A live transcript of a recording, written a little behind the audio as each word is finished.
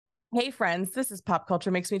Hey friends, this is Pop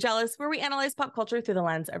Culture Makes Me Jealous, where we analyze pop culture through the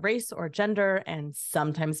lens of race or gender, and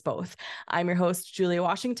sometimes both. I'm your host, Julia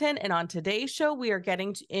Washington, and on today's show, we are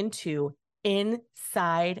getting into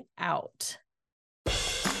Inside Out.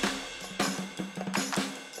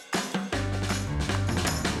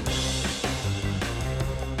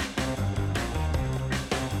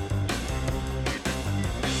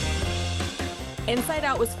 Inside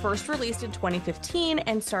Out was first released in 2015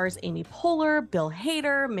 and stars Amy Poehler, Bill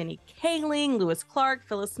Hader, Minnie Kaling, Lewis Clark,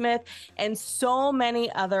 Phyllis Smith, and so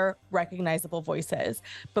many other recognizable voices.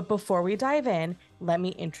 But before we dive in, let me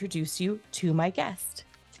introduce you to my guest.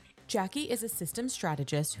 Jacki is a systems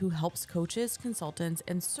strategist who helps coaches, consultants,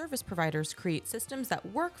 and service providers create systems that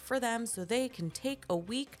work for them so they can take a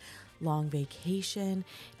week-long vacation,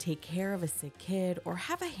 take care of a sick kid, or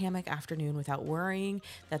have a hammock afternoon without worrying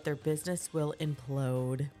that their business will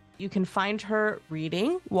implode. You can find her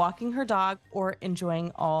reading, walking her dog, or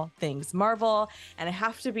enjoying all things Marvel. And I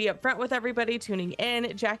have to be upfront with everybody tuning in.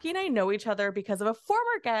 Jacki and I know each other because of a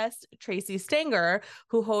former guest, Tracy Stanger,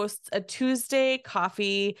 who hosts a Tuesday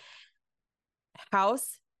coffee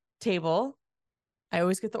house table. I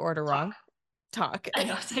always get the order wrong. Talk. I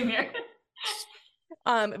know, same here.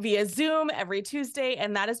 Via Zoom every Tuesday,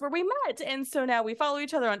 and that is where we met. And so now we follow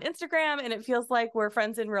each other on Instagram, and it feels like we're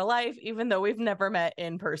friends in real life, even though we've never met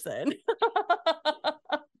in person.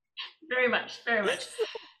 Very much, very much.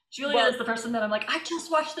 Julia is the person that I'm like, I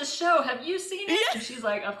just watched this show. Have you seen it? Yeah. And she's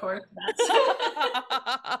like, of course.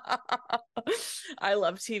 I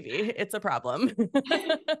love TV. It's a problem.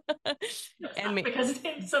 And because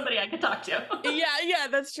it's somebody I could talk to. Yeah,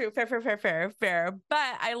 that's true. Fair.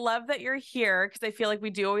 But I love that you're here because I feel like we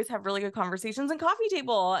do always have really good conversations and coffee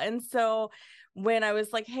table. And so when I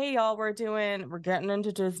was like, hey, y'all, we're getting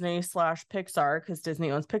into Disney / Pixar because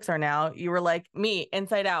Disney owns Pixar now. You were like, me,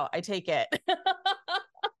 Inside Out. I take it.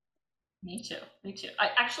 Me too.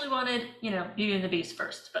 I actually wanted, Beauty and the Beast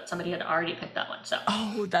first, but somebody had already picked that one. So.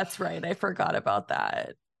 Oh, that's right. I forgot about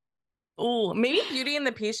that. Oh, maybe Beauty and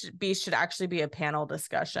the Beast should actually be a panel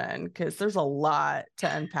discussion because there's a lot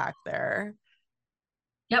to unpack there.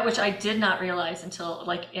 Yeah, which I did not realize until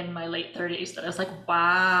like in my late 30s that I was like,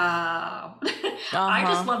 wow. I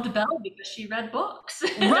just loved Belle because she read books.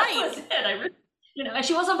 Right. That was it. And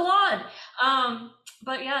she wasn't blonde.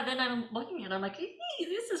 But yeah, then I'm looking at it, I'm like, hey,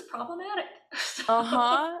 this is problematic.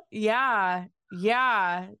 Yeah.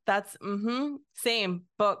 That's same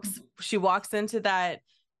books. She walks into that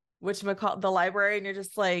the library, and you're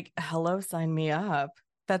just like, hello, sign me up.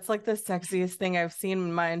 That's like the sexiest thing I've seen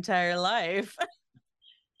in my entire life.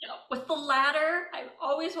 With the ladder, I've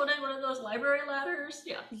always wanted one of those library ladders.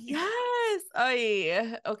 Yeah. Yes.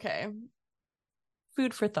 Okay.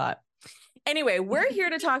 Food for thought. Anyway, we're here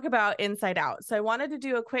to talk about Inside Out. So I wanted to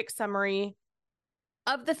do a quick summary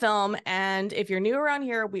of the film. And if you're new around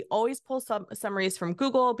here, we always pull some summaries from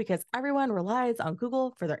Google because everyone relies on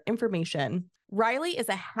Google for their information. Riley is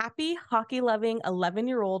a happy, hockey-loving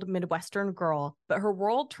 11-year-old Midwestern girl, but her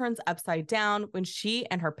world turns upside down when she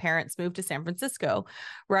and her parents move to San Francisco.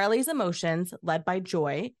 Riley's emotions, led by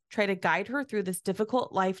joy, try to guide her through this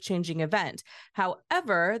difficult, life-changing event.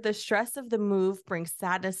 However, the stress of the move brings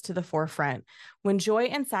sadness to the forefront. When joy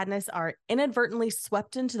and sadness are inadvertently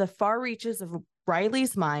swept into the far reaches of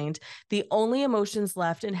Riley's mind, the only emotions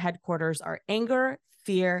left in headquarters are anger,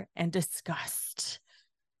 fear, and disgust.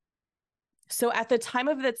 So at the time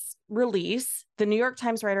of its release, the New York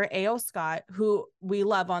Times writer A.O. Scott, who we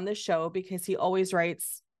love on this show because he always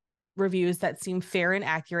writes reviews that seem fair and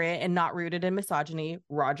accurate and not rooted in misogyny,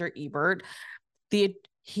 Roger Ebert,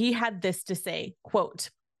 he had this to say, quote,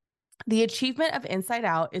 "The achievement of Inside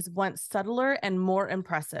Out is once subtler and more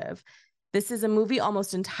impressive. This is a movie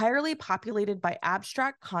almost entirely populated by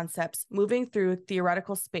abstract concepts moving through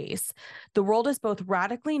theoretical space. The world is both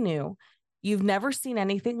radically new, you've never seen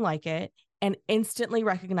anything like it, and instantly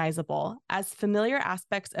recognizable as familiar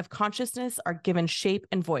aspects of consciousness are given shape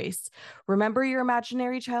and voice. Remember your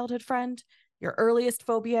imaginary childhood friend, your earliest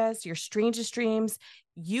phobias, your strangest dreams.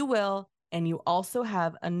 You will, and you also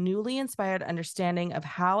have a newly inspired understanding of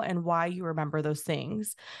how and why you remember those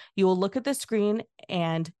things. You will look at the screen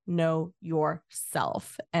and know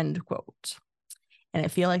yourself," end quote. And I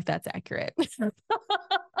feel like that's accurate.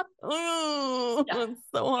 Ooh, yeah. It's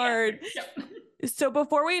so hard. Yeah. So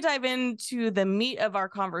before we dive into the meat of our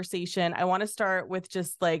conversation, I want to start with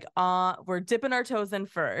just like, we're dipping our toes in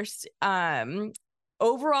first.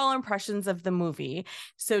 Overall impressions of the movie.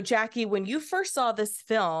 So Jacki, when you first saw this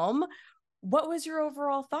film, what was your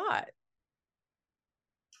overall thought?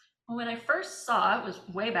 When I first saw it, was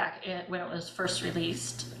way back when it was first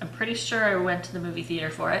released. I'm pretty sure I went to the movie theater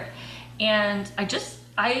for it. And I just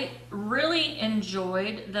I really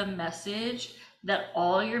enjoyed the message that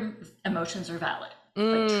all your emotions are valid.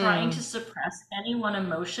 Like trying to suppress any one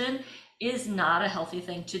emotion is not a healthy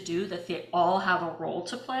thing to do, that they all have a role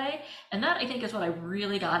to play. And that, I think, is what I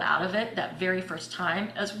really got out of it that very first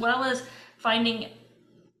time, as well as finding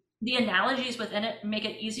the analogies within it make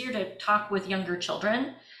it easier to talk with younger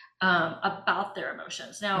children about their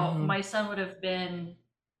emotions. Now, my son would have been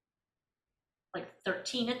like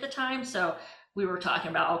 13 at the time, so we were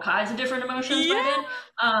talking about all kinds of different emotions by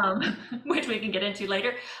then, which we can get into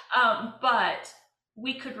later. But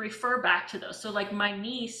we could refer back to those. So like my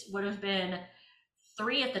niece would have been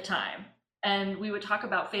 3 at the time, and we would talk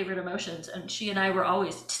about favorite emotions, and she and I were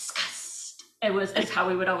always disgust. It's how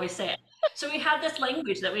we would always say it. So we had this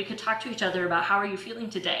language that we could talk to each other about, how are you feeling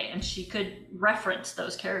today? And she could reference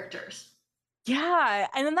those characters. Yeah.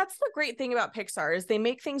 And then that's the great thing about Pixar is they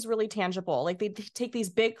make things really tangible. Like they take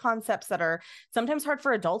these big concepts that are sometimes hard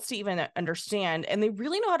for adults to even understand. And they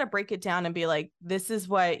really know how to break it down and be like, this is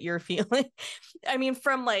what you're feeling. I mean,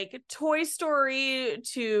 from like Toy Story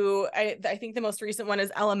to, I think the most recent one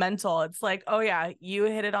is Elemental. It's like, oh yeah, you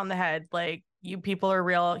hit it on the head. Like you people are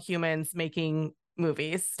real humans making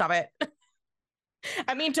movies. Stop it.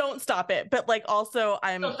 I mean, don't stop it, but like also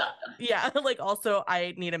like also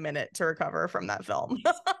I need a minute to recover from that film.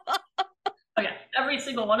 Oh yeah, every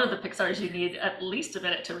single one of the Pixars, you need at least a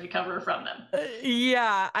minute to recover from them.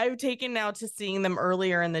 Yeah, I've taken now to seeing them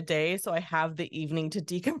earlier in the day, so I have the evening to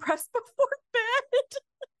decompress before bed.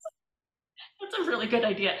 That's a really good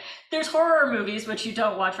idea. There's horror movies, which you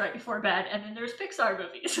don't watch right before bed, and then there's Pixar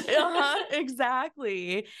movies.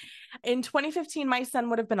 Exactly. In 2015, my son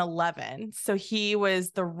would have been 11. So he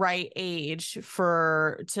was the right age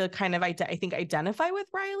to kind of, I think, identify with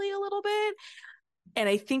Riley a little bit. And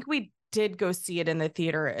I think we did go see it in the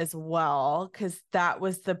theater as well, because that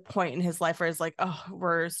was the point in his life where it's like, oh,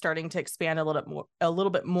 we're starting to expand a little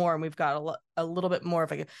bit more, and we've got a little bit more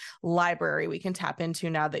of a library we can tap into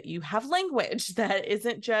now that you have language that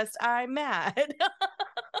isn't just I'm mad.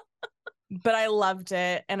 But I loved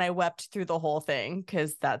it, and I wept through the whole thing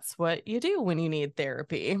because that's what you do when you need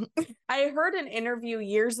therapy. I heard an interview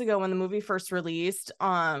years ago when the movie first released,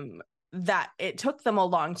 that it took them a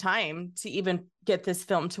long time to even get this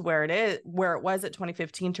film to where it was at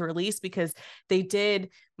 2015 to release, because they did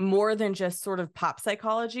more than just sort of pop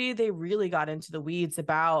psychology. They really got into the weeds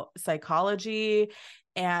about psychology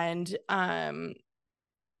and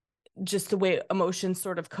just the way emotions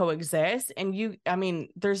sort of coexist. And I mean,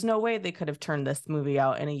 there's no way they could have turned this movie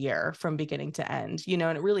out in a year from beginning to end, and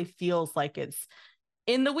it really feels like it's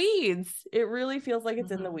in the weeds. It really feels like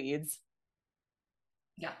it's in the weeds.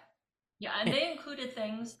 Yeah. Yeah. And they included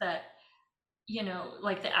things that,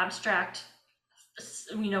 like the abstract,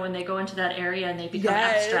 when they go into that area and they become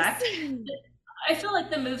abstract. I feel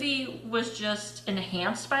like the movie was just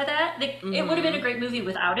enhanced by that. It would have been a great movie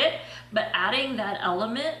without it, but adding that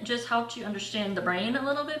element just helped you understand the brain a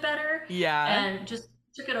little bit better. Yeah. And just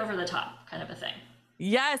took it over the top, kind of a thing.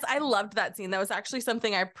 Yes, I loved that scene. That was actually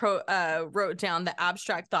something I wrote down, the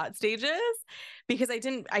abstract thought stages, because I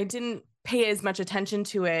didn't pay as much attention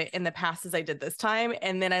to it in the past as I did this time.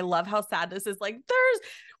 And then I love how Sadness is like,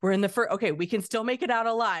 we're in the first, okay, we can still make it out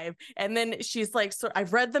alive. And then she's like, so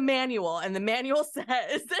I've read the manual, and the manual says,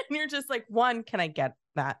 and you're just like, one, can I get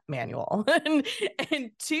that manual?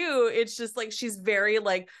 and two, it's just like, she's very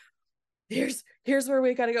like, here's where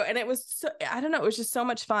we got to go. And it was I don't know, it was just so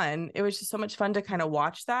much fun. It was just so much fun to kind of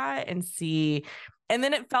watch that and see. And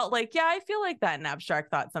then it felt like, yeah, I feel like that in abstract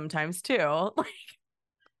thought sometimes too. Like,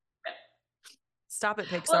 stop it,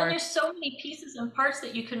 Pixar. Well, there's so many pieces and parts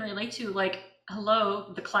that you can relate to, like,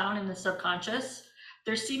 hello, the clown in the subconscious.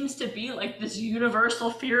 There seems to be like this universal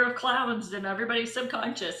fear of clowns in everybody's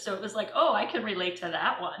subconscious. So it was like, oh, I can relate to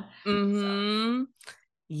that one. So.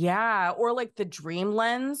 Yeah. Or like the dream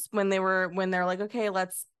lens when they're like, okay,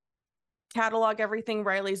 let's catalog everything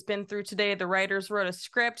Riley's been through today. The writers wrote a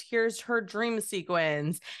script. Here's her dream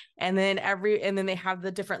sequence. And then they have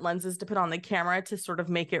the different lenses to put on the camera to sort of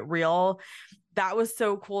make it real. That was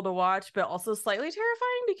so cool to watch, but also slightly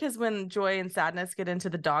terrifying, because when Joy and Sadness get into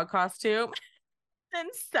the dog costume and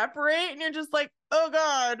separate, and you're just like, oh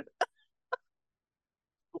God.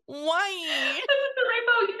 Why? The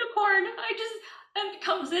rainbow unicorn. And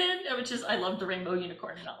comes in, I love the rainbow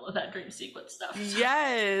unicorn and all of that dream sequence stuff.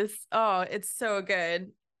 Yes. Oh, it's so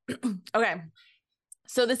good. Okay.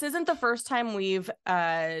 So this isn't the first time we've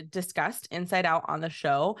discussed Inside Out on the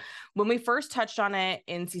show. When we first touched on it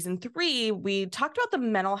in season 3, we talked about the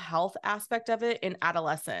mental health aspect of it in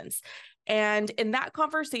adolescence. And in that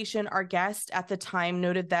conversation, our guest at the time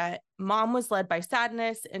noted that mom was led by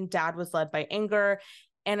sadness and dad was led by anger.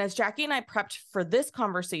 And as Jacki and I prepped for this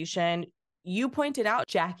conversation, you pointed out,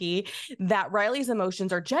 Jacki, that Riley's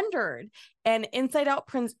emotions are gendered. And Inside Out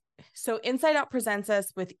presents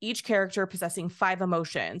us with each character possessing 5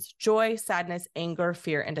 emotions: joy, sadness, anger,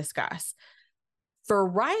 fear, and disgust. For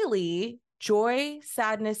Riley, joy,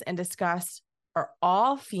 sadness, and disgust are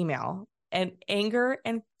all female, and anger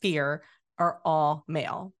and fear are all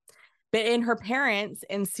male. But in her parents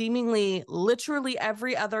and seemingly literally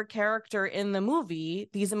every other character in the movie,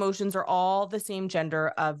 these emotions are all the same gender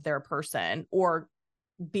of their person or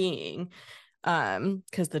being.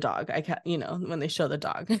 Because the dog, when they show the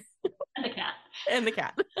dog And the cat. and the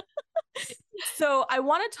cat. So I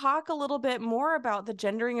want to talk a little bit more about the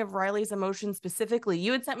gendering of Riley's emotions specifically.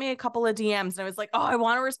 You had sent me a couple of DMs and I was like, oh, I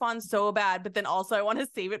want to respond so bad, but then also I want to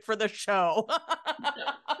save it for the show.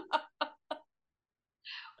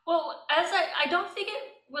 Well, I don't think it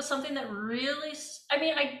was something that really,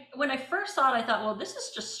 when I first saw it, I thought, well, this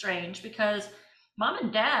is just strange because mom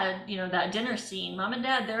and dad, that dinner scene, mom and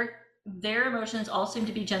dad, their emotions all seem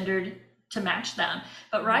to be gendered to match them,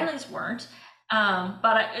 but Riley's weren't.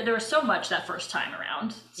 There was so much that first time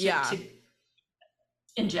around to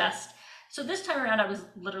ingest. So this time around, I was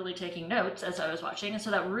literally taking notes as I was watching, and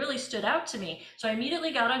so that really stood out to me. So I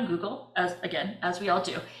immediately got on Google, as we all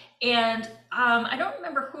do, and I don't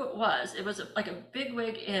remember who it was. It was like a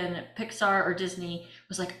bigwig in Pixar or Disney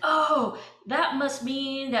was like, oh, that must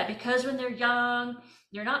mean that because when they're young,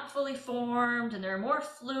 they're not fully formed and they're more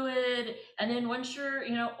fluid. And then once you're,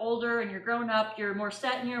 older and you're grown up, you're more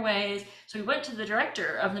set in your ways. So we went to the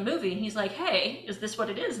director of the movie and he's like, hey, is this what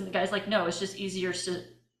it is? And the guy's like, no, it's just easier to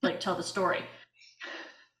tell the story.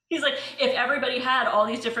 He's like, if everybody had all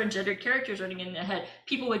these different gendered characters running in their head,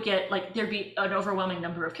 people would get there'd be an overwhelming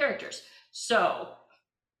number of characters. So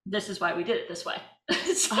this is why we did it this way.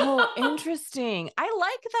 Oh, interesting. I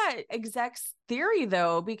like that exec's theory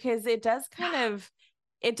though, because it does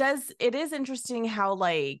it is interesting how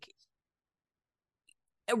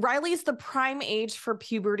Riley's the prime age for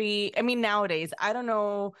puberty. I mean, nowadays, I don't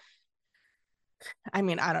know.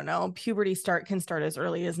 Puberty can start as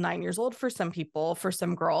early as 9 years old for some people, for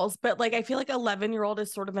some girls, but I feel like 11-year-old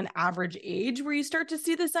is sort of an average age where you start to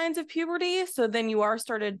see the signs of puberty. So then you are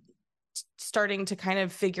starting to kind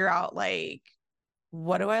of figure out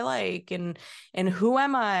what do I like and who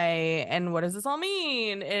am I and what does this all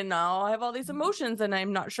mean? And now I have all these emotions and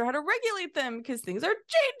I'm not sure how to regulate them because things are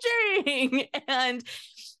changing. And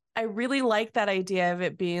I really like that idea of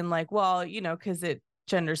it being because it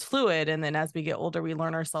gender's fluid, and then as we get older we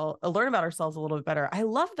learn about ourselves a little bit better. I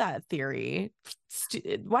love that theory.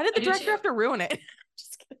 Why did the director have to ruin it?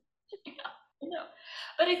 Just kidding. Yeah, I know.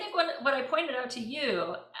 But I think what I pointed out to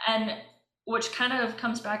you, and which kind of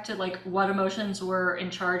comes back to what emotions were in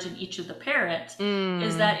charge in each of the parents,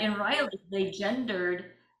 is that in Riley they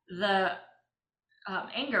gendered the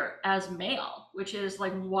anger as male, which is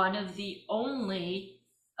one of the only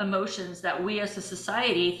emotions that we as a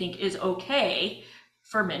society think is okay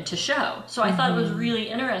for men to show. So I thought it was really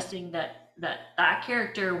interesting that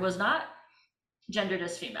character was not gendered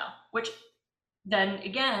as female, which then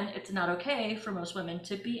again, it's not okay for most women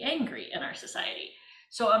to be angry in our society.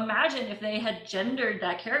 So imagine if they had gendered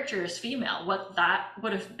that character as female, what that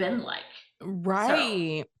would have been like.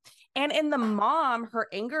 Right. So. And in the mom, her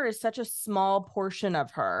anger is such a small portion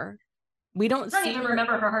of her. We don't even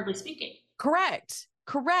remember her hardly speaking. Correct.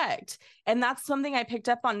 And that's something I picked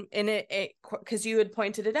up on in it because you had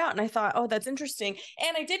pointed it out and I thought, oh, that's interesting.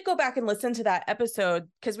 And I did go back and listen to that episode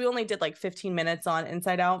because we only did 15 minutes on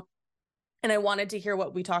Inside Out and I wanted to hear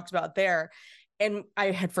what we talked about there. And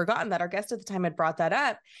I had forgotten that our guest at the time had brought that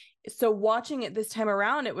up. So watching it this time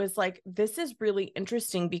around, it was this is really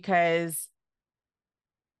interesting because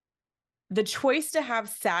the choice to have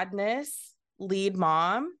sadness lead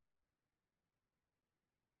mom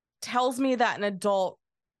tells me that an adult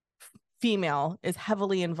female is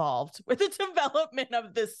heavily involved with the development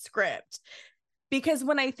of this script. Because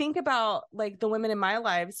when I think about the women in my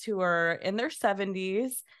lives who are in their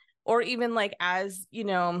 70s or even as,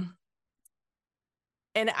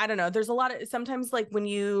 and I don't know, there's a lot of sometimes when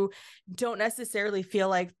you don't necessarily feel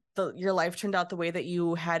like your life turned out the way that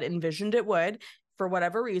you had envisioned it would for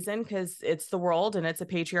whatever reason, because it's the world and it's a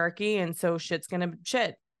patriarchy. And so shit's going to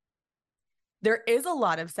shit. There is a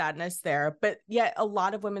lot of sadness there, but yet a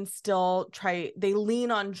lot of women still they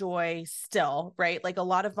lean on joy still, right? A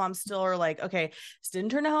lot of moms still are okay, this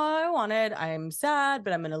didn't turn out how I wanted. I'm sad,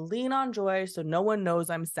 but I'm going to lean on joy so no one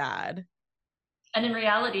knows I'm sad. And in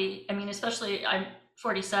reality, I mean, especially I'm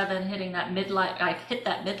 47, hitting that midlife, I've hit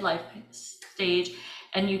that midlife stage,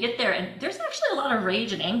 and you get there, and there's actually a lot of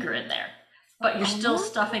rage and anger in there, but you're still Oh,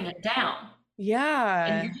 stuffing it down. And you're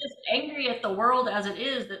yeah. just angry at the world as it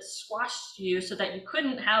is that squashed you so that you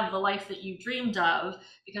couldn't have the life that you dreamed of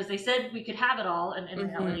because they said we could have it all, and in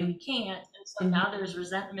reality, Hmm. we can't. And so now Hmm. there's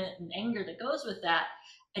resentment and anger that goes with that.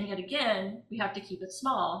 And yet again, we have to keep it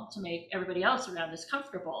small to make everybody else around us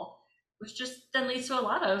comfortable, which just then leads to a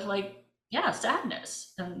lot of like, yeah,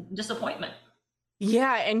 sadness and disappointment.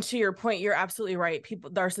 Yeah, and to your point, you're absolutely right.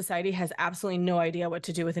 People, our society has absolutely no idea what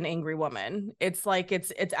to do with an angry woman. It's like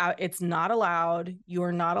it's out, it's not allowed. You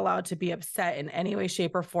are not allowed to be upset in any way,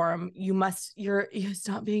 shape, or form. You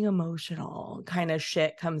stop being emotional kind of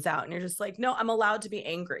shit comes out, and you're just like, no, I'm allowed to be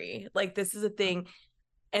angry. Like this is a thing.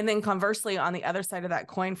 And then conversely, on the other side of that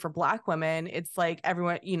coin for Black women, it's like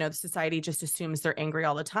everyone, the society just assumes they're angry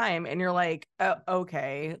all the time. And you're like,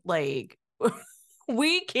 okay, like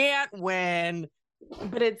we can't win.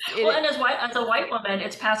 But Well, and as a white woman,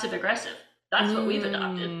 it's passive aggressive. That's what we've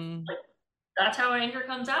adopted. mm, Like that's how anger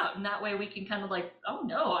comes out, and that way we can kind of like, oh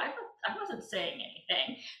no, I wasn't saying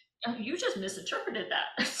anything. You just misinterpreted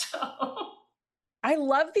that. So I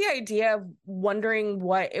love the idea of wondering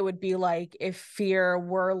what it would be like if fear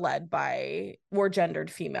were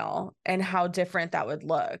gendered female and how different that would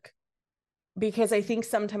look. Because I think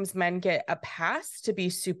sometimes men get a pass to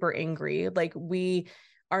be super angry. Like we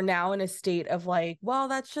are now in a state of like, well,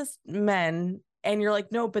 that's just men. And you're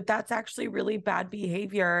like, no, but that's actually really bad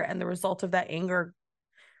behavior. And the result of that anger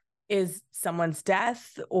is someone's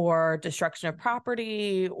death or destruction of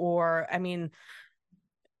property. Or, I mean,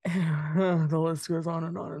 the list goes on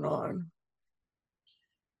and on and on.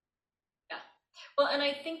 yeah. Well, and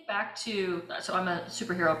I think back to so I'm a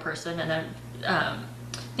superhero person, and I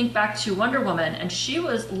think back to Wonder Woman, and she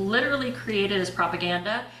was literally created as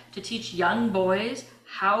propaganda to teach young boys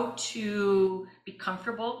how to be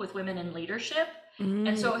comfortable with women in leadership.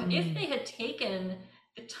 And so, if Mm, they had taken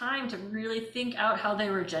the time to really think out how they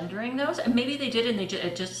were gendering those, and maybe they did, and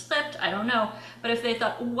it just slipped, I don't know. But if they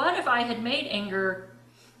thought, what if I had made anger,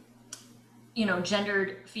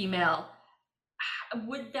 gendered female?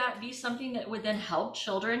 Would that be something that would then help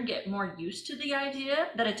children get more used to the idea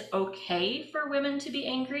that it's okay for women to be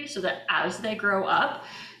angry so that as they grow up,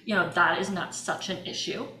 that is not such an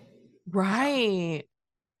issue? So, right.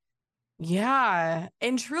 Yeah.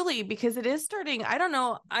 And truly, because it is starting, I don't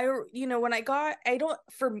know. When I don't,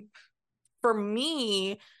 for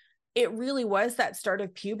me, it really was that start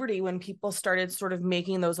of puberty when people started sort of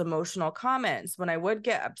making those emotional comments when I would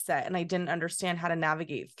get upset and I didn't understand how to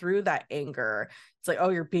navigate through that anger. It's like, oh,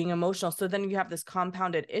 you're being emotional. So then you have this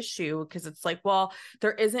compounded issue because it's like, well,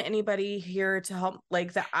 there isn't anybody here to help,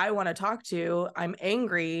 like that I want to talk to. I'm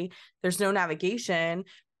angry. There's no navigation.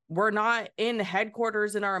 We're not in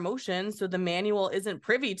headquarters in our emotions. So the manual isn't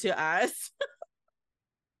privy to us.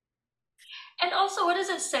 and also, what does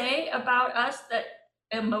it say about us that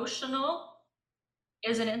emotional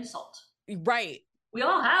is an insult? Right. We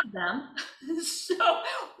all have them. So,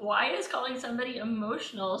 why is calling somebody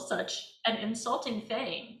emotional such an insulting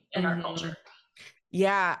thing in our Mm-hmm. culture?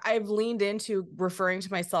 Yeah, I've leaned into referring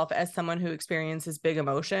to myself as someone who experiences big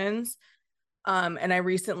emotions. And I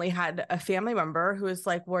recently had a family member who was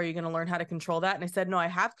like, well, are you going to learn how to control that? And I said, no, I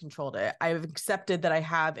have controlled it. I've accepted that I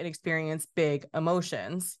have and experienced big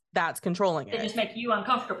emotions. That's controlling They it. just make you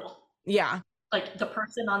uncomfortable. Yeah. Like the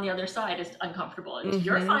person on the other side is uncomfortable.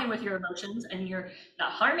 You're Mm-hmm. fine with your emotions and you're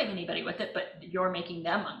not harming anybody with it, but you're making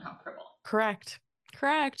them uncomfortable. Correct.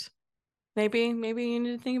 Correct. Maybe you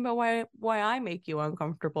need to think about why I make you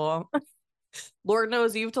uncomfortable. Lord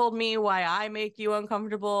knows you've told me why I make you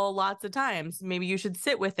uncomfortable lots of times. Maybe you should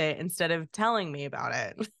sit with it instead of telling me about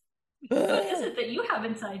it. What is it that you have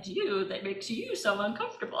inside you that makes you so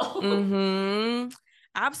uncomfortable? Mm-hmm.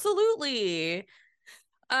 Absolutely.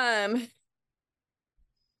 Um,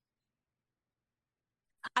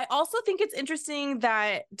 I also think it's interesting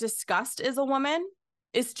that disgust is a woman,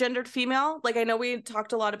 is gendered female. Like I know we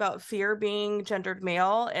talked a lot about fear being gendered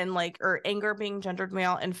male and like or anger being gendered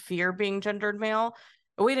male and fear being gendered male.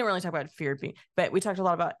 We didn't really talk about fear being, but we talked a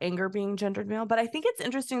lot about anger being gendered male. But I think it's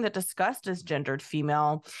interesting that disgust is gendered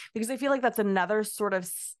female because I feel like that's another sort of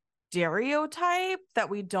stereotype that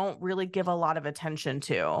we don't really give a lot of attention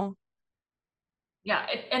to. Yeah,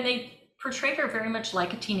 and they portray her very much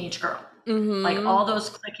like a teenage girl. Like Mm-hmm. all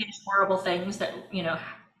those cliquish, horrible things that,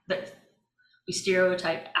 that we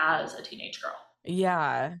stereotype as a teenage girl.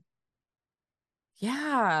 Yeah.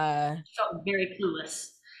 Yeah. She felt very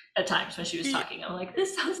clueless at times when she was Y- talking. I'm like,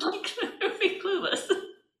 this sounds like the movie Clueless.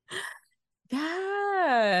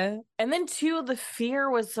 Yeah. And then too, the fear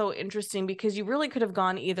was so interesting because you really could have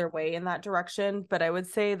gone either way in that direction. But I would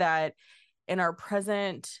say that in our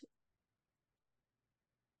present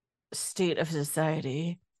state of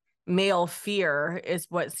society, male fear is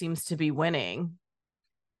what seems to be winning.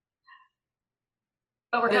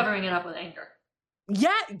 But we're And covering it up with anger.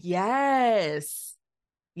 yes.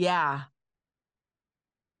 Yeah. I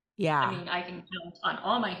Yeah. mean, I can count on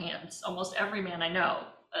all my hands, almost every man I know,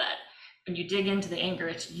 that when you dig into the anger,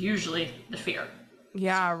 it's usually the fear.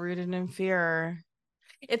 Yeah, rooted in fear.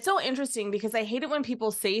 It's so interesting because I hate it when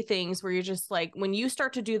people say things where you're just like, when you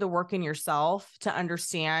start to do the work in yourself to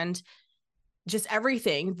understand just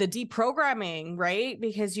everything, the deprogramming, right?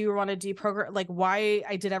 Because you want to deprogram, like, why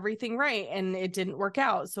I did everything right and it didn't work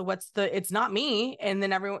out. So it's not me. And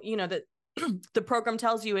then everyone, that the program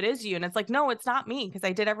tells you it is you. And it's like, no, it's not me because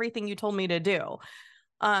I did everything you told me to do.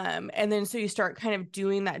 And then so you start kind of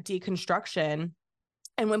doing that deconstruction.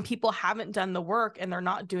 And when people haven't done the work and they're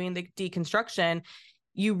not doing the deconstruction,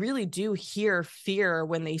 you really do hear fear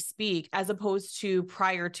when they speak, as opposed to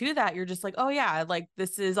prior to that, you're just like, oh yeah, like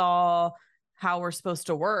this is all how we're supposed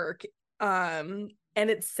to work. And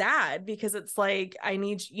it's sad because it's like, I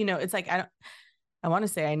need, it's like, I want to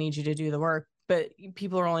say I need you to do the work, but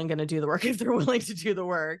people are only going to do the work if they're willing to do the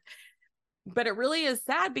work. But it really is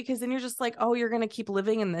sad because then you're just like, oh, you're going to keep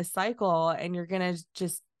living in this cycle and you're going to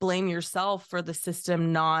just blame yourself for the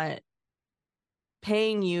system not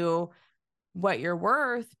paying you what you're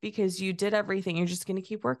worth because you did everything. You're just going to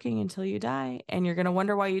keep working until you die. And you're going to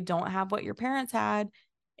wonder why you don't have what your parents had.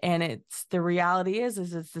 And it's the reality is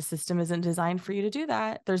it's the system isn't designed for you to do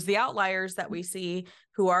that. There's the outliers that we see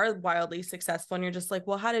who are wildly successful. And you're just like,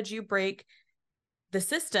 well, how did you break the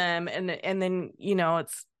system? And then,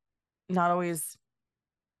 it's not always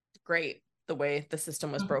great the way the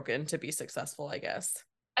system was broken to be successful, I guess.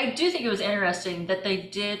 I do think it was interesting that they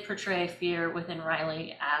did portray fear within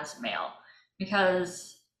Riley as male,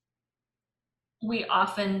 because we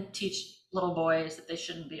often teach little boys that they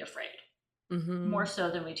shouldn't be afraid, Mm-hmm. more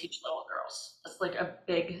so than we teach little girls. That's like a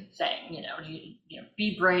big thing,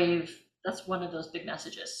 be brave. That's one of those big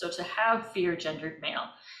messages. So to have fear gendered male,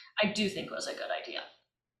 I do think was a good idea.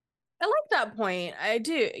 I like that point. I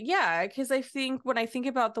do. Yeah. Cause I think when I think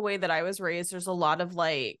about the way that I was raised, there's a lot of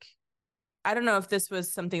like, I don't know if this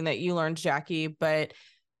was something that you learned, Jackie, but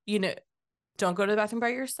you know, don't go to the bathroom by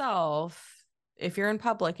yourself. If you're in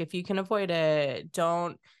public, if you can avoid it,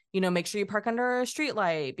 don't, make sure you park under a street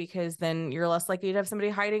light because then you're less likely to have somebody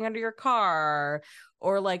hiding under your car.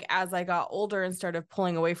 Or like as I got older and started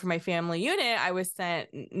pulling away from my family unit, I was sent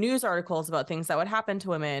news articles about things that would happen to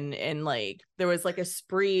women. And like there was like a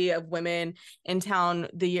spree of women in town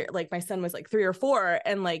the year, like my son was like 3 or 4,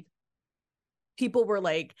 and like people were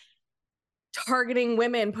like targeting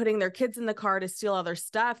women, putting their kids in the car to steal all their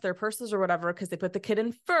stuff, their purses or whatever, because they put the kid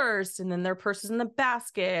in first and then their purses in the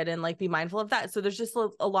basket, and like be mindful of that. So there's just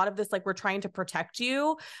a lot of this, like we're trying to protect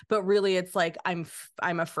you, but really it's like I'm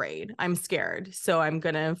afraid, I'm scared. So I'm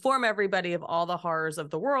going to inform everybody of all the horrors of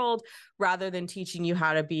the world rather than teaching you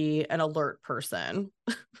how to be an alert person.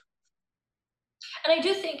 And I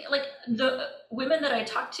do think, like, the women that I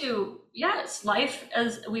talk to, yeah, it's life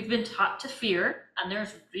as we've been taught to fear, and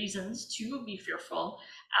there's reasons to be fearful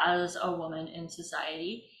as a woman in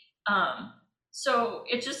society. So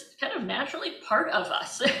it's just kind of naturally part of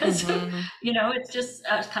us. So, Mm-hmm. it's just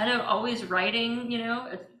kind of always writing,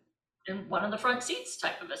 in one of the front seats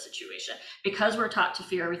type of a situation, because we're taught to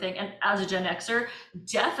fear everything. And as a Gen Xer,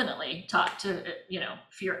 definitely taught to,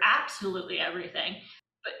 fear absolutely everything.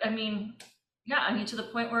 But I mean, yeah, I mean, to the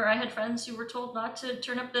point where I had friends who were told not to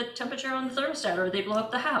turn up the temperature on the thermostat or they blow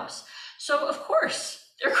up the house. So, of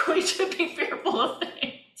course, they're going to be fearful of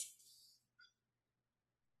things.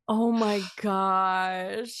 Oh my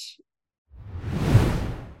gosh.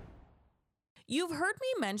 You've heard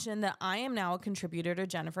me mention that I am now a contributor to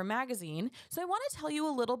Jennifer Magazine, so I want to tell you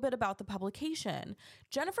a little bit about the publication.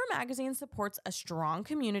 Jennifer Magazine supports a strong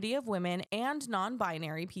community of women and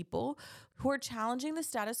non-binary people who are challenging the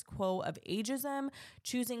status quo of ageism,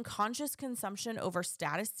 choosing conscious consumption over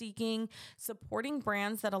status seeking, supporting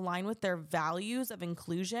brands that align with their values of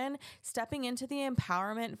inclusion, stepping into the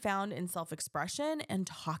empowerment found in self-expression, and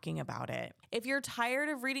talking about it. If you're tired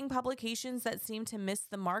of reading publications that seem to miss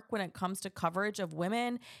the mark when it comes to coverage of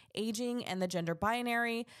women, aging, and the gender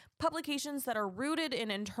binary, publications that are rooted in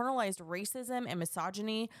internalized racism and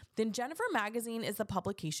misogyny, then Jennifer Magazine is the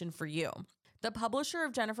publication for you. The publisher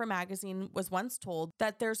of Jennifer Magazine was once told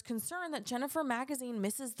that there's concern that Jennifer Magazine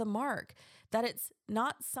misses the mark, that it's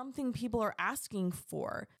not something people are asking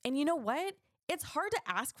for. And you know what? It's hard to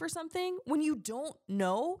ask for something when you don't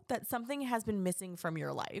know that something has been missing from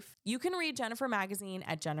your life. You can read Jennifer Magazine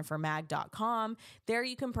at jennifermag.com. There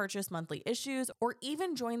you can purchase monthly issues or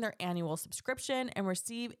even join their annual subscription and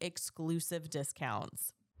receive exclusive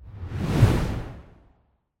discounts.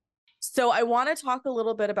 So I want to talk a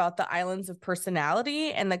little bit about the islands of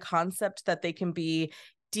personality and the concept that they can be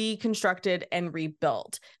deconstructed and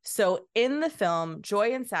rebuilt. So in the film,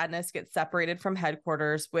 joy and sadness get separated from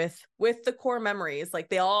headquarters with the core memories. Like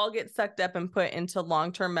they all get sucked up and put into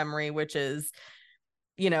long-term memory, which is,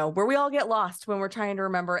 where we all get lost when we're trying to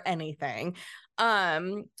remember anything.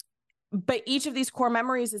 But each of these core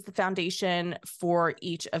memories is the foundation for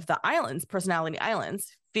each of the islands, personality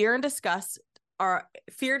islands. Fear, disgust,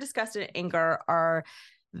 and anger are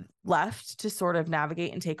left to sort of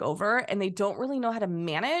navigate and take over, and they don't really know how to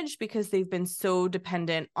manage because they've been so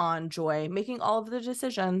dependent on joy making all of the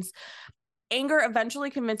decisions. Anger eventually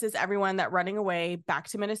convinces everyone that running away back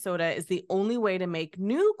to Minnesota is the only way to make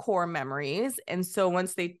new core memories. And so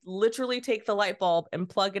once they literally take the light bulb and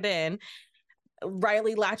plug it in,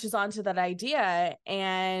 Riley latches onto that idea,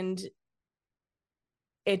 and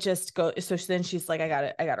it just goes. So then she's like, I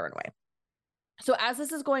gotta run away. So as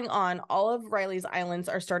this is going on, all of Riley's islands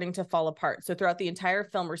are starting to fall apart. So throughout the entire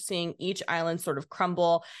film, we're seeing each island sort of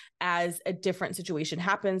crumble as a different situation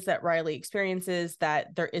happens that Riley experiences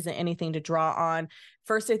that there isn't anything to draw on.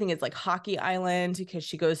 First, I think it's like Hockey Island because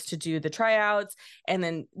she goes to do the tryouts, and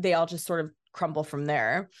then they all just sort of crumble from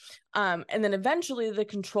there. And then eventually the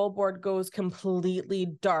control board goes completely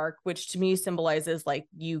dark, which to me symbolizes like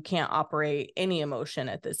you can't operate any emotion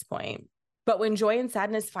at this point. But when joy and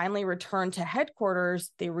sadness finally return to headquarters,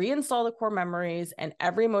 they reinstall the core memories and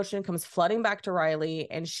every emotion comes flooding back to Riley.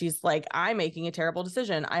 And she's like, I'm making a terrible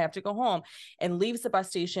decision. I have to go home, and leaves the bus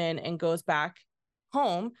station and goes back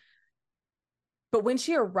home. But when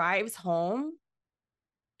she arrives home,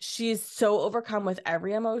 she's so overcome with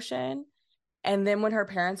every emotion. And then when her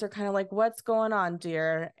parents are kind of like, what's going on,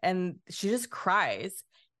 dear? And she just cries.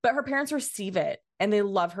 But her parents receive it and they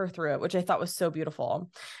love her through it, which I thought was so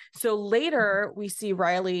beautiful. So later we see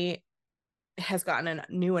Riley has gotten a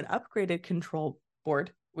new and upgraded control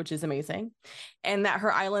board, which is amazing, and that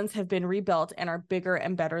her islands have been rebuilt and are bigger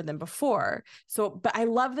and better than before. So, but I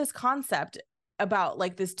love this concept about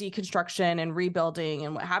like this deconstruction and rebuilding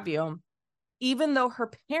and what have you, even though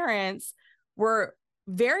her parents were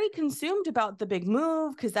very consumed about the big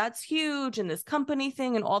move because that's huge and this company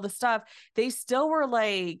thing and all the stuff, they still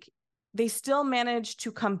managed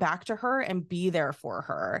to come back to her and be there for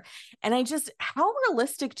her. And how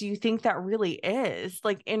realistic do you think that really is,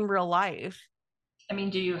 like in real life? I mean,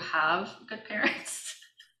 do you have good parents?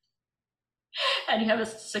 And you have a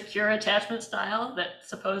secure attachment style that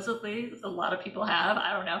supposedly a lot of people have.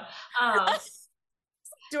 I don't know.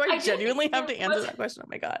 Do I genuinely have to answer that question? Oh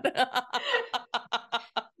my God.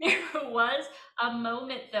 There was a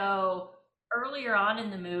moment though earlier on in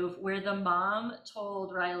the move where the mom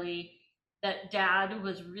told Riley that dad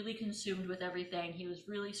was really consumed with everything. He was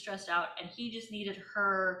really stressed out and he just needed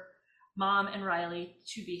her, mom and Riley,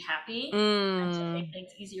 to be happy and to make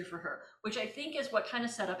things easier for her, which I think is what kind of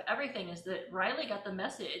set up everything, is that Riley got the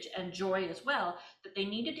message, and Joy as well, that they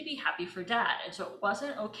needed to be happy for dad. And so it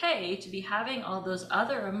wasn't okay to be having all those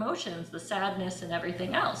other emotions, the sadness and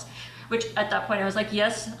everything else, which at that point I was like,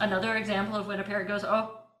 yes, another example of when a parent goes,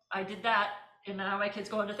 oh, I did that and now my kid's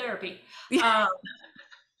going to therapy.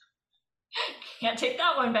 Can't take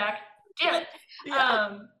that one back. Damn it.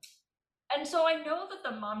 Yeah. And so I know that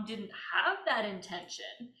the mom didn't have that intention.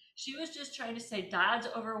 She was just trying to say, dad's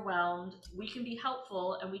overwhelmed, we can be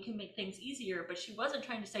helpful and we can make things easier. But she wasn't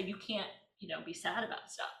trying to say you can't, be sad about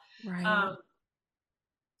stuff. Right.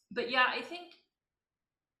 But yeah, I think,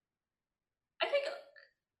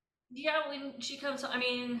 yeah, when she comes, I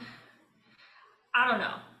mean, I don't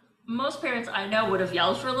know. Most parents I know would have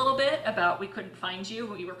yelled for a little bit about we couldn't find you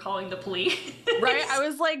when we were calling the police. Right. I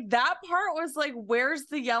was like, that part was like, where's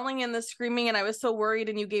the yelling and the screaming? And I was so worried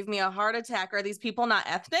and you gave me a heart attack. Are these people not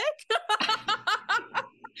ethnic?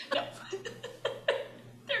 No.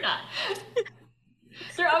 They're not.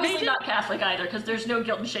 They're obviously not Catholic either, because there's no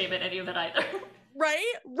guilt and shame in any of it either.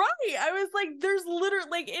 Right. I was like, there's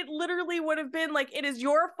it literally would have been like, it is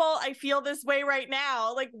your fault I feel this way right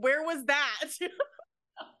now. Like, where was that?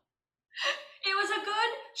 It was a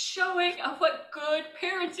good showing of what good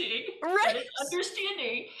parenting, right, and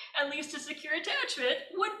understanding and leads to secure attachment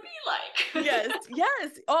would be like.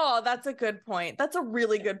 Yes. Oh, that's a good point. That's a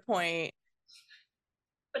really good point.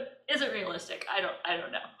 But is it realistic? I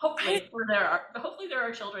don't know. Hopefully there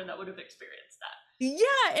are children that would have experienced that. Yeah,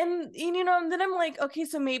 and and then I'm like, okay,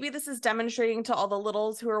 so maybe this is demonstrating to all the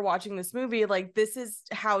littles who are watching this movie, like this is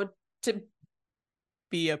how to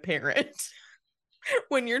be a parent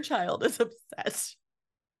when your child is obsessed.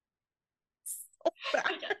 So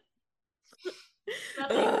bad.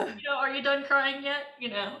 Nothing, are you done crying yet?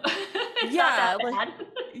 It's not that Yeah, like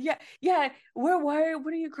bad. yeah. What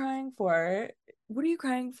are you crying for? What are you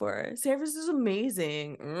crying for? San Francisco's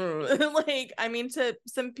amazing. Like, I mean, to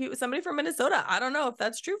some people, somebody from Minnesota, I don't know if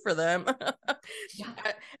that's true for them. Yeah.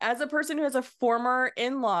 As a person who has a former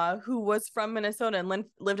in-law who was from Minnesota and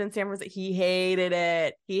lived in San Francisco, he hated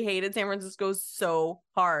it. He hated San Francisco so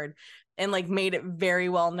hard and like made it very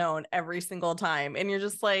well known every single time. And you're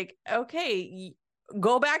just like, okay,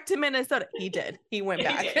 go back to Minnesota. He did. He went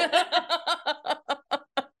back.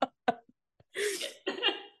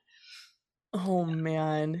 Oh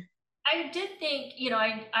man. I did think,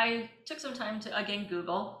 I took some time to again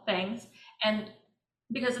Google things, and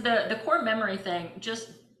because of the core memory thing, just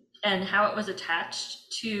and how it was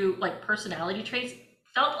attached to like personality traits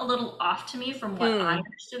felt a little off to me from what I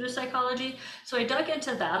understood of psychology. So I dug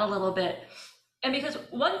into that a little bit. And because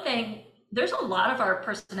one thing, there's a lot of our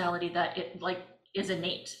personality that it like is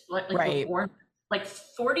innate, like we're Right. born, like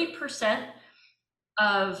 40%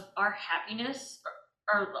 of our happiness,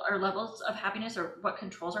 our levels of happiness, or what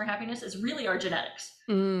controls our happiness, is really our genetics.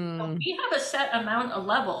 So we have a set amount, a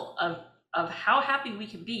level of how happy we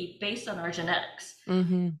can be based on our genetics.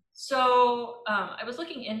 So I was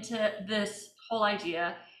looking into this whole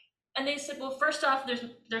idea, and they said, well, first off,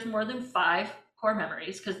 there's more than 5 core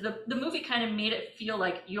memories, because the movie kind of made it feel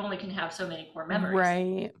like you only can have so many core memories.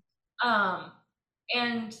 Right.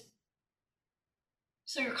 And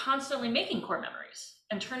so you're constantly making core memories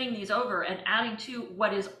and turning these over and adding to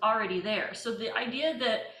what is already there. So the idea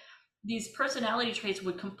that these personality traits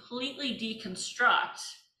would completely deconstruct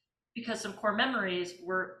because some core memories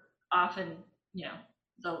were often,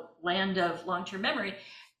 the land of long-term memory,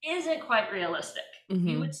 isn't quite realistic.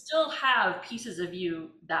 You would still have pieces of you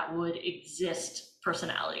that would exist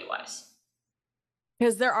personality-wise.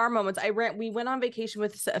 Because there are moments we went on vacation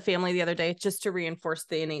with a family the other day just to reinforce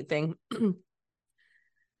the innate thing.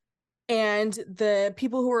 And the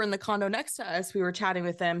people who were in the condo next to us, we were chatting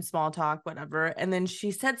with them, small talk, whatever. And then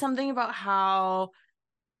she said something about how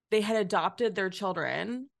they had adopted their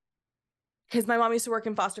children. Because my mom used to work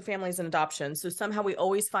in foster families and adoption. So somehow we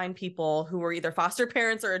always find people who were either foster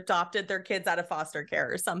parents or adopted their kids out of foster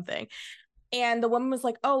care or something. And the woman was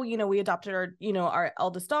like, oh, we adopted our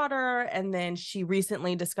eldest daughter. And then she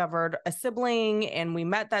recently discovered a sibling and we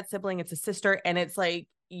met that sibling. It's a sister. And it's like,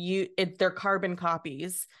 they're carbon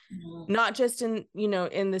copies, not just in,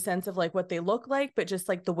 in the sense of like what they look like, but just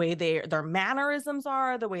like the way their mannerisms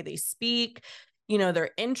are, the way they speak, their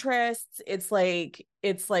interests. It's like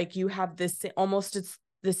you have this almost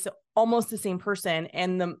the same person.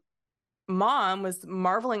 And the mom was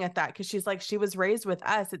marveling at that because she's like, she was raised with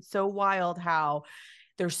us. It's so wild how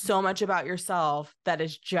there's so much about yourself that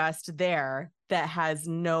is just there that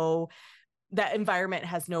environment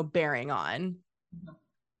has no bearing on.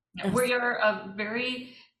 We are a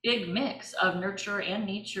very big mix of nurture and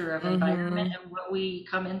nature, of environment and what we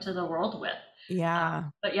come into the world with. Yeah.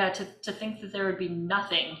 But yeah, to think that there would be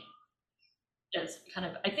nothing is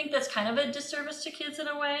I think that's kind of a disservice to kids in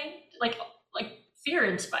a way, like fear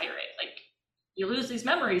inspiring. Like, you lose these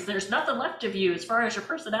memories, there's nothing left of you as far as your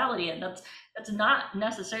personality, and that's not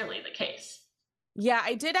necessarily the case. Yeah,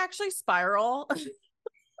 I did actually spiral.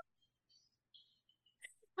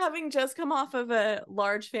 Having just come off of a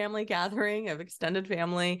large family gathering of extended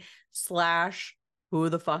family / who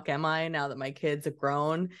the fuck am I now that my kids have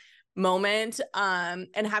grown moment, and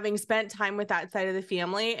having spent time with that side of the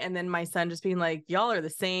family, and then my son just being like, y'all are the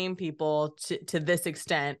same people to this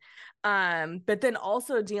extent, but then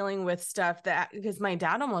also dealing with stuff that, because my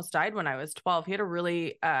dad almost died when I was 12. He had a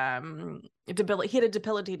really he had a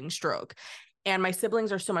debilitating stroke. And my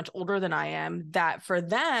siblings are so much older than I am that for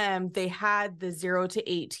them, they had the 0 to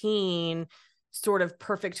 18 sort of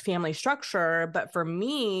perfect family structure. But for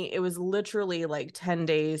me, it was literally like 10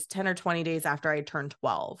 or 20 days after I turned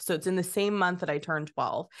 12. So it's in the same month that I turned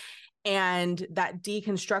 12. And that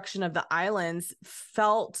deconstruction of the islands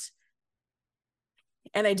felt,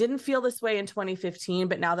 and I didn't feel this way in 2015,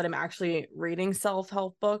 but now that I'm actually reading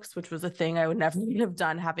self-help books, which was a thing I would never have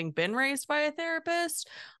done having been raised by a therapist,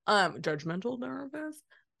 judgmental therapist,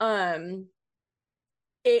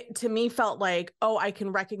 it to me felt like, oh, I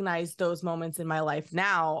can recognize those moments in my life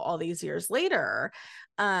now, all these years later.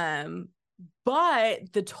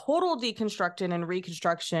 But the total deconstruction and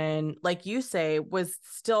reconstruction, like you say, was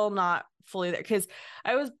still not fully there, because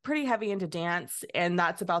I was pretty heavy into dance, and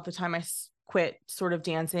that's about the time I quit sort of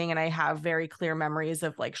dancing, and I have very clear memories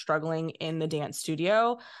of like struggling in the dance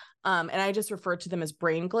studio. And I just refer to them as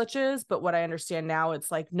brain glitches. But what I understand now,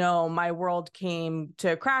 it's like, no, my world came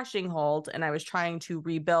to a crashing halt and I was trying to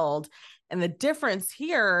rebuild. And the difference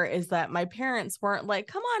here is that my parents weren't like,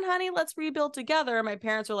 come on, honey, let's rebuild together. My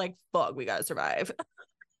parents were like, fuck, we got to survive.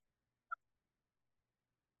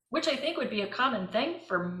 Which I think would be a common thing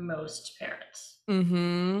for most parents.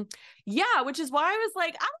 Mm-hmm. Yeah, which is why I was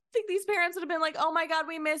like, I don't think these parents would have been like, oh my God,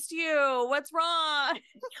 we missed you. What's wrong?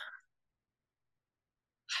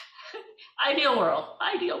 Ideal world.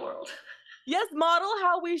 Ideal world. Yes, model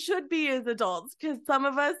how we should be as adults, because some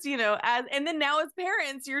of us, and then now as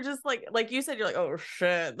parents, you're just like you said, you're like, oh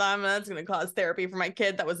shit, that's going to cause therapy for my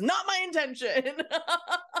kid. That was not my intention.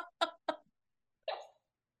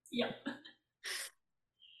 Yeah.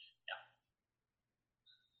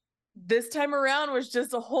 This time around was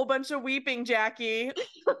just a whole bunch of weeping, Jacki.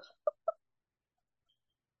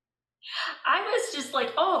 I was just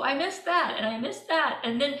like, oh, I missed that and I missed that.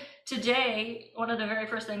 And then today, one of the very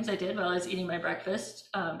first things I did while I was eating my breakfast,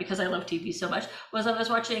 because I love TV so much, was I was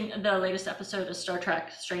watching the latest episode of Star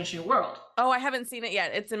Trek Strange New World. Oh, I haven't seen it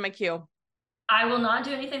yet. It's in my queue. I will not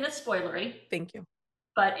do anything that's spoilery. Thank you.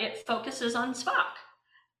 But it focuses on Spock.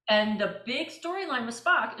 And the big storyline with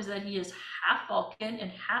Spock is that he is half Vulcan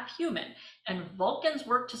and half human. And Vulcans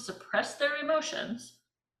work to suppress their emotions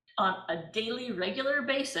on a daily, regular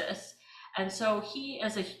basis. And so he,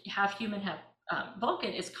 as a half human, half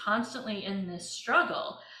Vulcan, is constantly in this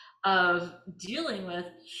struggle of dealing with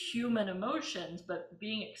human emotions, but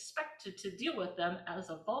being expected to deal with them as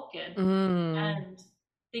a Vulcan. And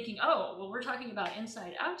thinking, oh, well, we're talking about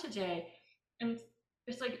Inside Out today. And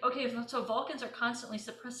it's like, okay, so Vulcans are constantly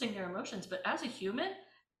suppressing their emotions, but as a human,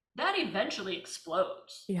 that eventually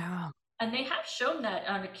explodes. Yeah. And they have shown that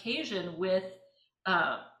on occasion with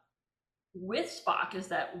Spock, is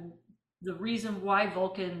that the reason why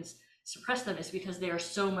Vulcans suppress them is because they are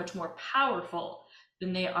so much more powerful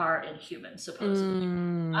than they are in humans, supposedly.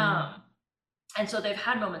 And so they've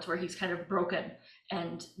had moments where he's kind of broken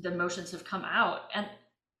and the emotions have come out. And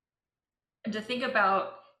to think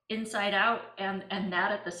about Inside Out and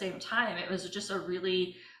that at the same time, it was just a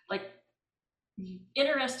really like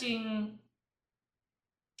interesting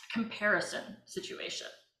comparison situation.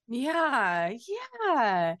 Yeah.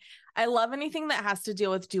 I love anything that has to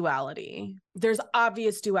deal with duality. There's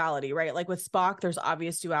obvious duality, right? Like with Spock, there's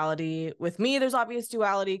obvious duality. With me, there's obvious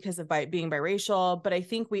duality because of being biracial. But I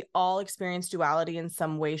think we all experience duality in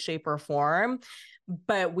some way, shape, or form.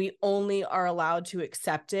 But we only are allowed to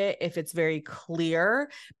accept it if it's very clear.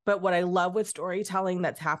 But what I love with storytelling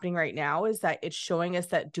that's happening right now is that it's showing us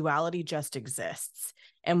that duality just exists.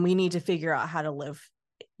 And we need to figure out how to live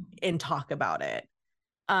and talk about it.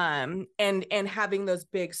 And having those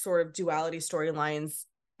big sort of duality storylines,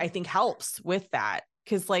 I think helps with that.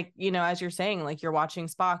 Cause like, as you're saying, like you're watching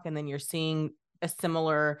Spock and then you're seeing a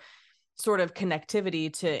similar sort of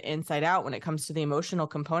connectivity to Inside Out when it comes to the emotional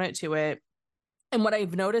component to it. And what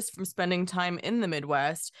I've noticed from spending time in the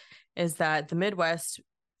Midwest is that the Midwest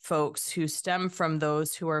folks who stem from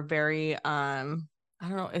those who are very, I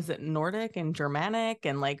don't know, is it Nordic and Germanic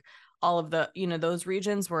and like all of the, those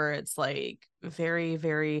regions where it's like very,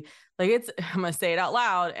 very, like I'm going to say it out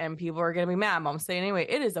loud and people are going to be mad, but I'm saying anyway,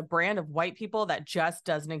 it is a brand of white people that just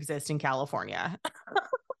doesn't exist in California.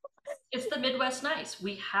 It's the Midwest nice.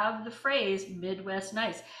 We have the phrase Midwest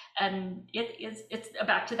nice. And it's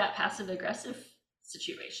back to that passive aggressive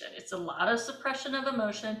situation. It's a lot of suppression of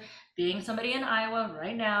emotion. Being somebody in Iowa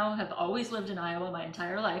right now, have always lived in Iowa my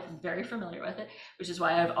entire life. I'm very familiar with it, which is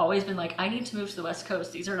why I've always been like, I need to move to the West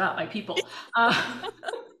Coast. These are not my people.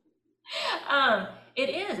 It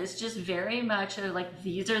is. It's just very much like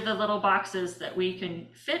these are the little boxes that we can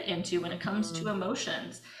fit into when it comes to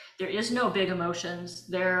emotions. There is no big emotions.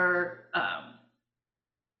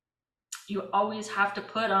 You always have to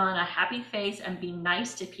put on a happy face and be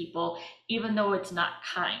nice to people, even though it's not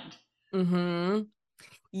kind.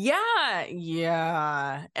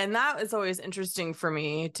 Yeah. And that is always interesting for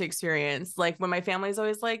me to experience. Like when my family's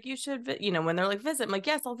always like, you should, when they're like, visit, I'm like,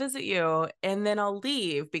 yes, I'll visit you. And then I'll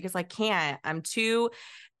leave because I can't. I'm too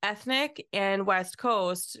ethnic and West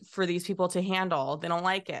Coast for these people to handle. They don't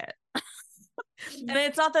like it. And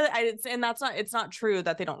it's not that it's not true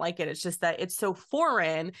that they don't like it. It's just that it's so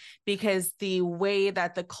foreign because the way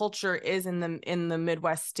that the culture is in the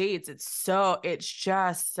Midwest states, it's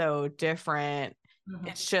just so different.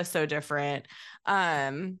 It's just so different.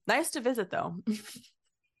 Nice to visit though.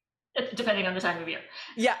 Depending on the time of year.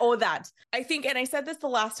 Yeah. Oh, that I think, and I said this the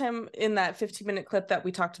last time in that 15-minute clip that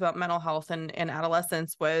we talked about mental health and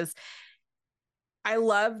adolescence, was I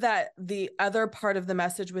love that the other part of the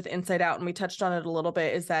message with Inside Out, and we touched on it a little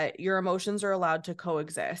bit, is that your emotions are allowed to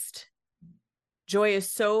coexist. Joy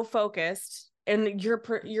is so focused, and your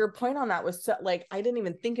point on that was so, like, I didn't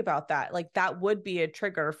even think about that. Like, that would be a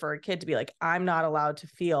trigger for a kid to be like, I'm not allowed to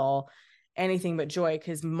feel anything but joy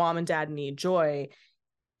because mom and dad need joy.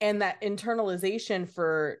 And that internalization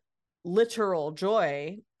for literal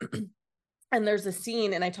joy. And there's a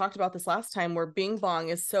scene, and I talked about this last time, where Bing Bong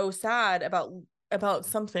is so sad about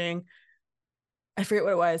something. I forget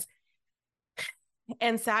what it was.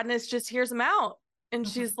 And Sadness just hears him out. And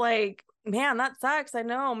she's like, man, that sucks. I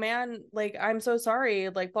know, man. Like, I'm so sorry.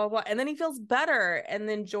 Like, blah, blah. And then he feels better. And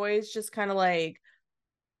then Joy's just kind of like,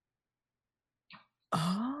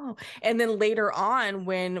 oh. And then later on,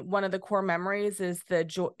 when one of the core memories is the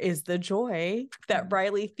joy that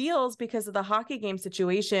Riley feels because of the hockey game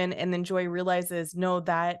situation. And then Joy realizes, no,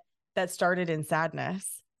 that started in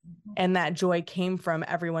Sadness. And that joy came from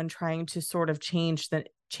everyone trying to sort of change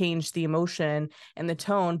the emotion and the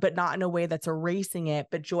tone, but not in a way that's erasing it.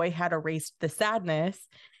 But joy had erased the sadness,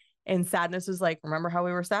 and Sadness was like, remember how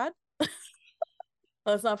we were sad?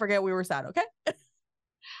 Let's not forget we were sad. Okay. And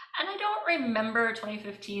I don't remember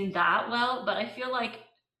 2015 that well, but I feel like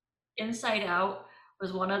Inside Out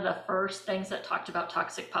was one of the first things that talked about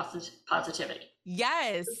toxic positivity.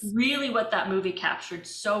 Yes. Really what that movie captured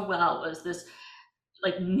so well was this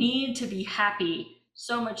like need to be happy,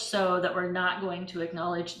 so much so that we're not going to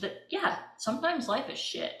acknowledge that, yeah, sometimes life is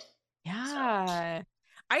shit. Yeah. So.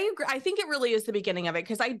 I agree. I think it really is the beginning of it,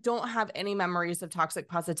 because I don't have any memories of toxic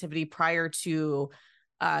positivity prior to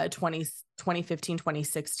 2015,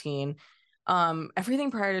 2016. Everything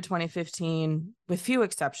prior to 2015, with few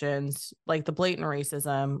exceptions, like the blatant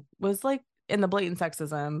racism was like, in the blatant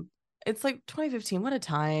sexism, it's like 2015, what a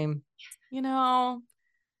time, you know.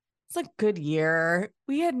 It's a good year.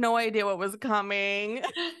 We had no idea what was coming.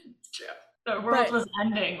 It's true. The world was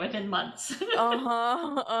ending within months.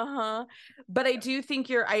 But I do think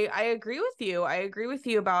I agree with you. I agree with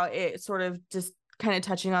you about it sort of just kind of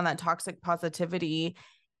touching on that toxic positivity.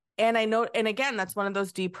 And I know, and again, that's one of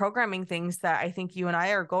those deprogramming things that I think you and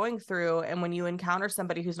I are going through. And when you encounter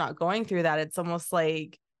somebody who's not going through that, it's almost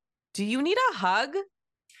like, do you need a hug?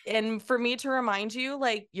 And for me to remind you,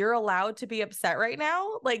 like, you're allowed to be upset right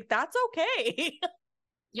now. Like, that's okay.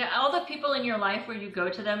 Yeah, all the people in your life where you go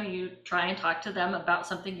to them and you try and talk to them about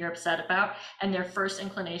something you're upset about, and their first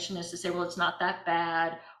inclination is to say, well, it's not that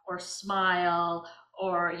bad, or smile,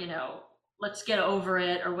 or, you know, let's get over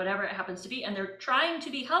it, or whatever it happens to be. And they're trying to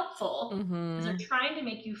be helpful because they're trying to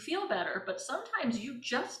make you feel better. But sometimes you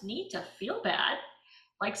just need to feel bad,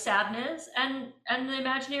 like Sadness and the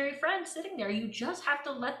imaginary friend sitting there. You just have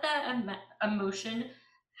to let that emotion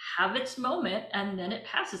have its moment, and then it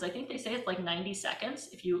passes. I think they say it's like 90 seconds.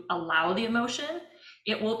 If you allow the emotion,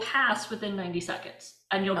 it will pass within 90 seconds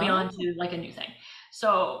and you'll be on to like a new thing.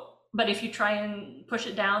 So, but if you try and push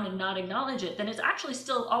it down and not acknowledge it, then it's actually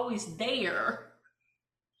still always there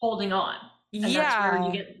holding on. And that's where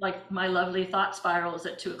you get like my lovely thought spirals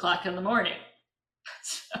at 2:00 in the morning.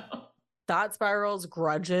 So. Thought spirals,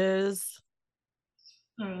 grudges.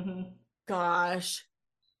 Gosh.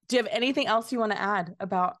 Do you have anything else you want to add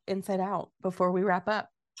about Inside Out before we wrap up?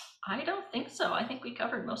 I don't think so. I think we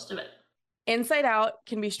covered most of it. Inside Out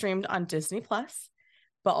can be streamed on Disney Plus,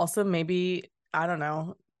 but also maybe, I don't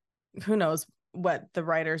know, who knows what the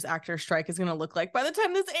writers actor strike is going to look like by the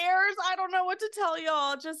time this airs. I don't know what to tell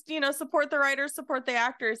y'all. Just, you know, support the writers, support the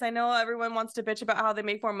actors. I know everyone wants to bitch about how they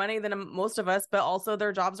make more money than most of us, but also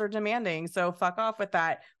their jobs are demanding. So fuck off with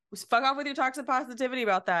that. Fuck off with your toxic positivity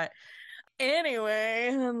about that. Anyway,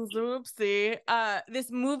 oopsie. This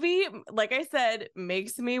movie, like I said,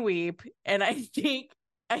 makes me weep, and I think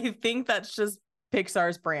that's just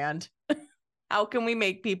Pixar's brand. How can we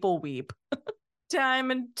make people weep? Time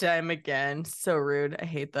and time again. So rude. I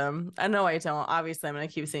hate them. I know I don't. Obviously, I'm going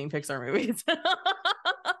to keep seeing Pixar movies.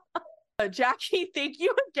 Jacki, thank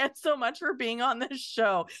you again so much for being on this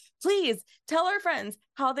show. Please tell our friends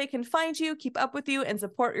how they can find you, keep up with you, and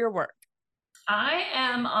support your work. I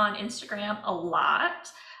am on Instagram a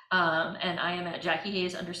lot, and I am at Jacki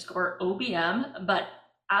Hayes _OBM, but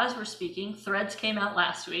as we're speaking, Threads came out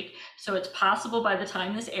last week, so it's possible by the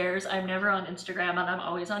time this airs, I'm never on Instagram and I'm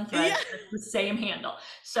always on Threads. Yeah. It's the same handle.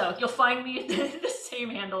 So you'll find me the same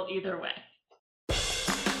handle either way.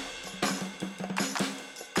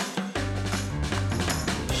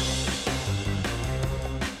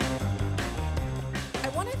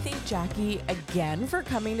 Jacki again for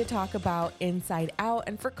coming to talk about Inside Out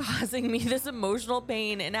and for causing me this emotional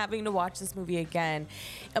pain and having to watch this movie again.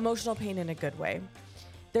 Emotional pain in a good way.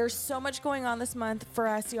 There's so much going on this month for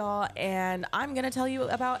us, y'all, and I'm going to tell you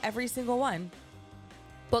about every single one.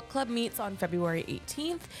 Book club meets on February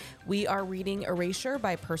 18th. We are reading Erasure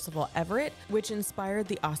by Percival Everett, which inspired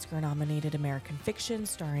the Oscar-nominated American Fiction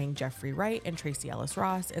starring Jeffrey Wright and Tracee Ellis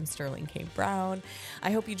Ross and Sterling K. Brown.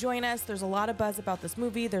 I hope you join us. There's a lot of buzz about this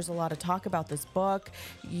movie. There's a lot of talk about this book.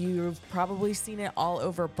 You've probably seen it all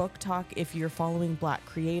over Book Talk if you're following Black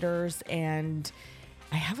creators, and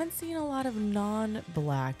I haven't seen a lot of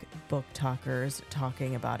non-Black book talkers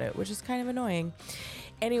talking about it, which is kind of annoying.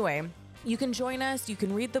 Anyway, you can join us, you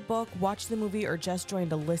can read the book, watch the movie, or just join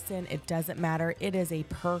to listen. It doesn't matter. It is a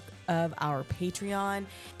perk of our Patreon.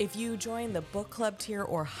 If you join the book club tier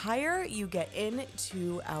or higher, you get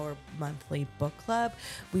into our monthly book club.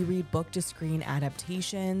 We read book to screen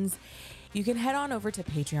adaptations. You can head on over to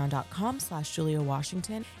patreon.com/Julia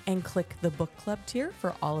Washington and click the book club tier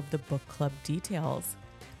for all of the book club details.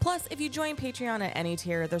 Plus, if you join Patreon at any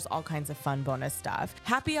tier, there's all kinds of fun bonus stuff.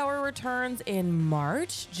 Happy Hour returns in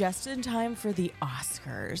March, just in time for the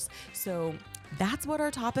Oscars. So that's what our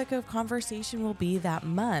topic of conversation will be that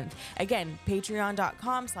month. Again,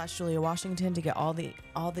 patreon.com/Julia Washington to get all the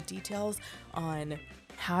details on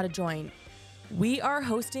how to join. We are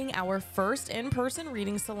hosting our first in-person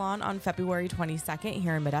reading salon on February 22nd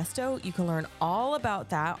here in Modesto. You can learn all about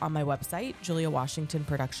that on my website,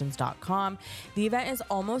 juliawashingtonproductions.com. The event is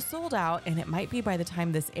almost sold out, and it might be by the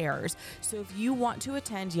time this airs. So if you want to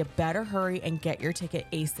attend, you better hurry and get your ticket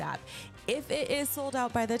ASAP. If it is sold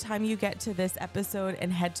out by the time you get to this episode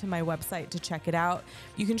and head to my website to check it out,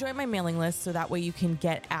 you can join my mailing list so that way you can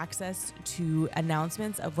get access to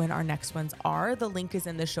announcements of when our next ones are. The link is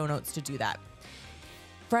in the show notes to do that.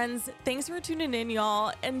 Friends, thanks for tuning in,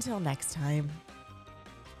 y'all. Until next time.